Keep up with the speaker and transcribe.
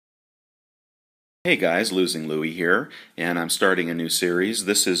Hey guys, Losing Louie here, and I'm starting a new series.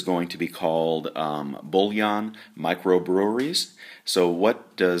 This is going to be called Bullion Microbreweries. So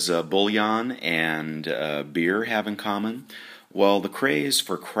what does bullion and beer have in common? Well, the craze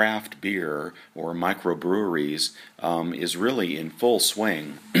for craft beer or microbreweries is really in full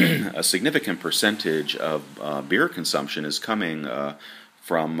swing. A significant percentage of beer consumption is coming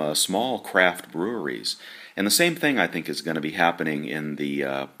from small craft breweries. And the same thing I think is going to be happening in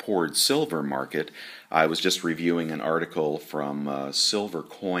the poured silver market. I was just reviewing an article from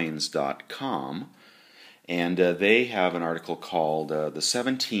silvercoins.com, and they have an article called The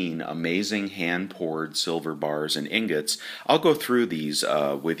 17 Amazing Hand-Poured Silver Bars and Ingots. I'll go through these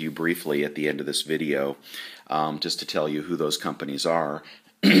with you briefly at the end of this video, just to tell you who those companies are.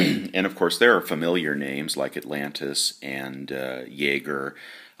 And of course there are familiar names like Atlantis and Jaeger,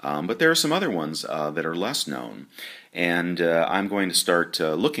 but there are some other ones that are less known. And I'm going to start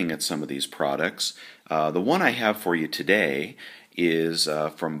looking at some of these products. The one I have for you today is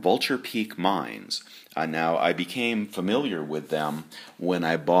from Vulture Peak Mines. Now I became familiar with them when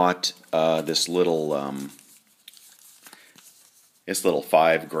I bought this little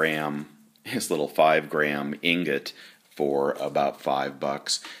 5-gram ingot for about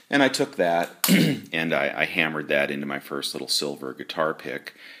 $5, and I took that and I hammered that into my first little silver guitar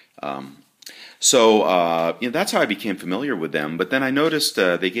pick. So that's how I became familiar with them. But then I noticed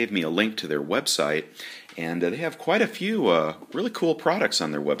they gave me a link to their website, and they have quite a few really cool products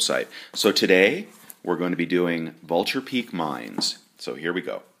on their website. So today we're going to be doing Vulture Peak Mines. So here we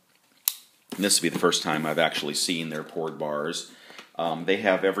go. And this will be the first time I've actually seen their poured bars. They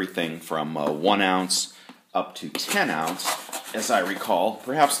have everything from 1 ounce up to 10 ounce, as I recall.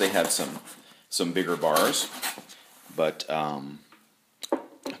 Perhaps they had some bigger bars, but I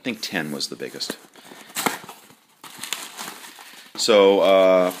think 10 was the biggest. So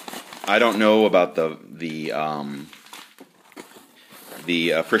I don't know about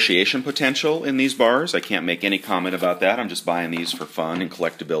the appreciation potential in these bars. I can't make any comment about that. I'm just buying these for fun and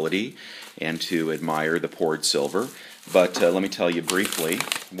collectability and to admire the poured silver. But let me tell you briefly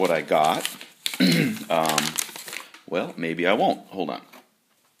what I got. Well, maybe I won't. Hold on.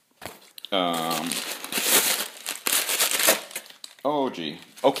 Oh, gee.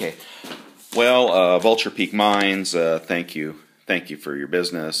 Okay. Well, Vulture Peak Mines, thank you. Thank you for your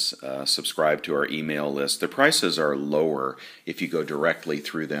business. Subscribe to our email list. The prices are lower if you go directly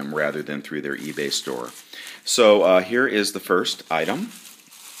through them rather than through their eBay store. So here is the first item.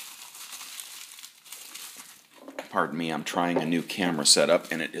 Pardon me, I'm trying a new camera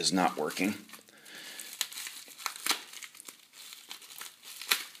setup and it is not working.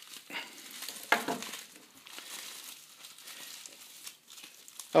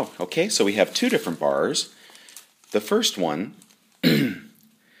 Oh, okay, so we have two different bars. The first one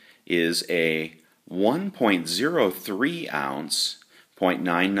is a 1.03 ounce,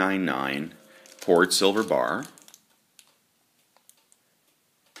 0.999 poured silver bar.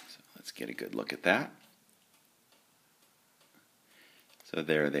 So let's get a good look at that. So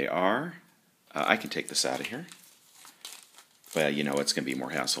there they are. I can take this out of here. Well, you know, it's going to be more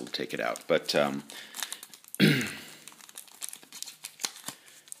hassle to take it out, but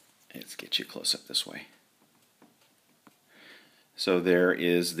let's get you close up this way. So there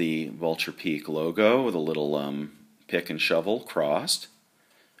is the Vulture Peak logo with a little pick and shovel crossed,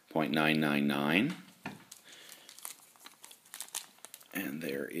 0.999. And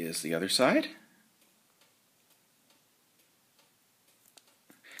there is the other side.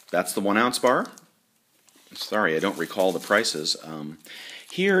 That's the 1 ounce bar. Sorry, I don't recall the prices.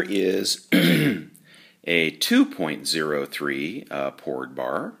 Here is a 2.03 poured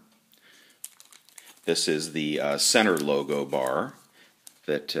bar. This is the center logo bar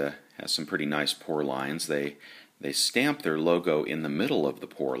that has some pretty nice pour lines. They stamp their logo in the middle of the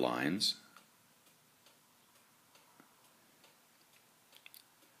pour lines.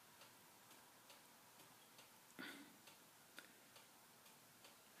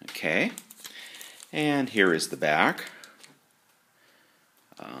 Okay, and here is the back.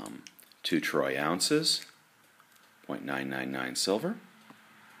 2 troy ounces, 0.999 silver.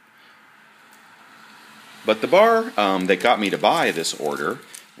 But the bar that got me to buy this order,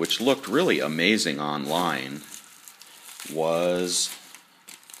 which looked really amazing online, was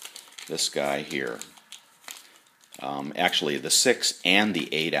this guy here. Actually, the 6 and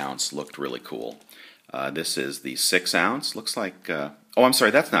the 8 ounce looked really cool. This is the 6 ounce. Looks like, oh, I'm sorry,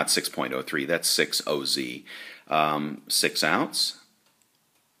 that's not 6.03, that's 6OZ. 6 ounce,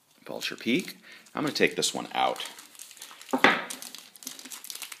 Vulture Peak. I'm going to take this one out.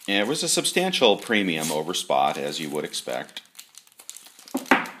 And it was a substantial premium over spot, as you would expect.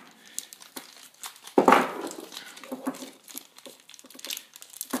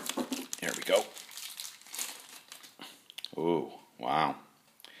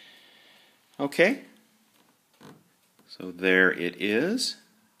 Okay, so there it is.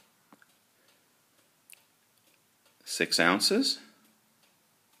 6 ounces.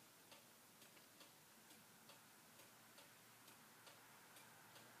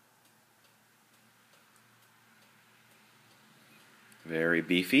 Very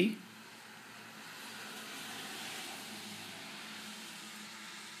beefy.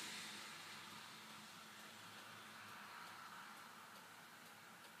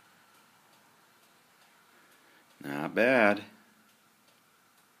 Not bad.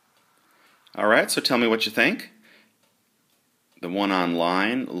 Alright, so tell me what you think. The one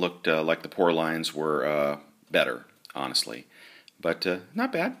online looked like the pour lines were better, honestly. But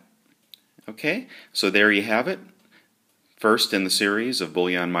not bad. Okay, so there you have it. First in the series of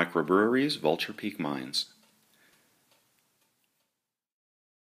Bullion Microbreweries, Vulture Peak Mines.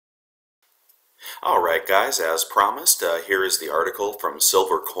 Alright guys, as promised, here is the article from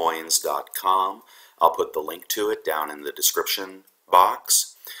silvercoins.com. I'll put the link to it down in the description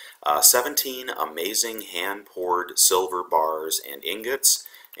box. 17 amazing hand-poured silver bars and ingots,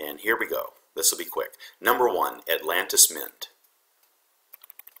 and here we go. This will be quick. Number 1, Atlantis Mint.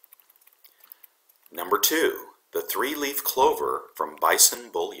 Number 2, the 3-leaf clover from Bison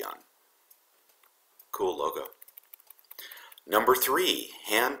Bullion. Cool logo. Number 3,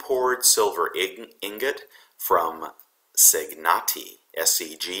 hand-poured silver ingot from Segnati,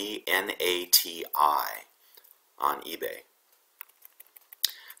 S-E-G-N-A-T-I, on eBay.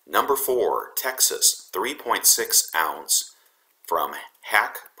 Number 4, Texas, 3.6 ounce from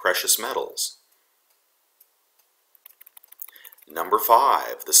Hack Precious Metals. Number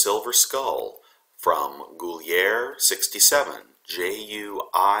 5, the Silver Skull from Goulier 67, J-U-I-L-L-E-R.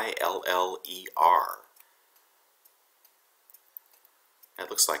 That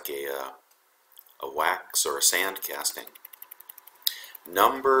looks like a wax or a sand casting.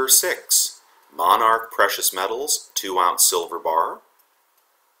 Number 6, Monarch Precious Metals, 2-ounce silver bar.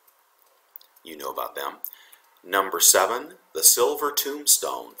 You know about them. Number 7, the Silver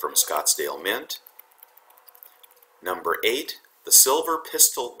Tombstone from Scottsdale Mint. Number 8, the Silver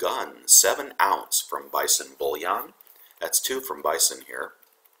Pistol Gun, 7-ounce from Bison Bullion. That's 2 from Bison here.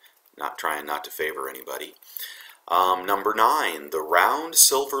 Trying not to favor anybody. Number 9, the Round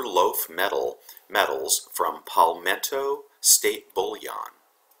Silver Loaf metals from Palmetto State Bullion.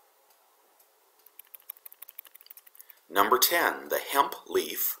 Number 10, the Hemp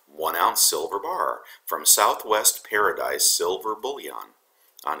Leaf 1-ounce silver bar from Southwest Paradise Silver Bullion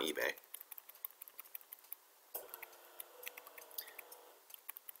on eBay.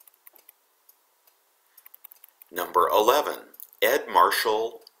 Number 11, Ed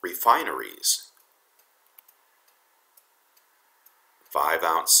Marshall Refineries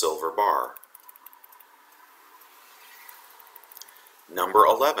 5-ounce silver bar. Number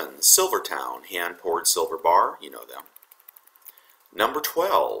 11, Silvertown hand-poured silver bar, you know them. Number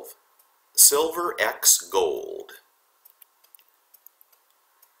 12, Silver X Gold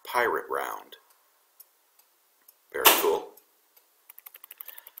Pirate Round. Very cool.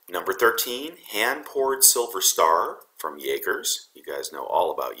 Number 13, hand-poured silver star from Jaegers. You guys know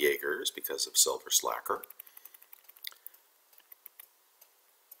all about Jaegers because of Silver Slacker.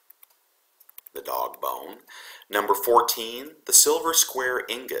 The dog bone. Number 14, the silver square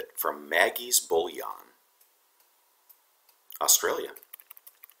ingot from Maggie's Bullion, Australia.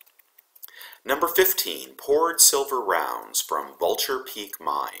 Number 15, poured silver rounds from Vulture Peak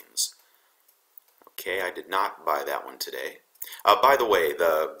Mines. Okay, I did not buy that one today. By the way,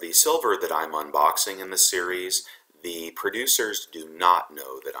 the silver that I'm unboxing in this series, the producers do not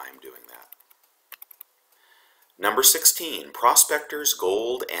know that I'm doing that. Number 16, Prospector's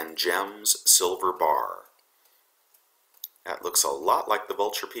Gold and Gems Silver Bar. That looks a lot like the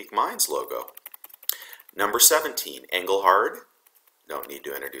Vulture Peak Mines logo. Number 17, Engelhard. Don't need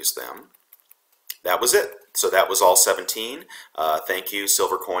to introduce them. That was it. So that was all 17. Thank you,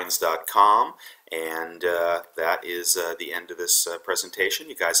 silvercoins.com. And that is the end of this presentation.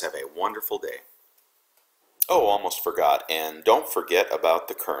 You guys have a wonderful day. Oh, almost forgot. And don't forget about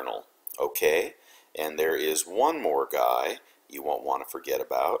the Colonel, okay? And there is one more guy you won't want to forget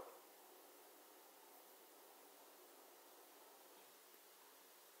about.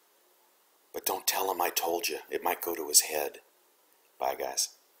 But don't tell him I told you. It might go to his head. Bye, guys.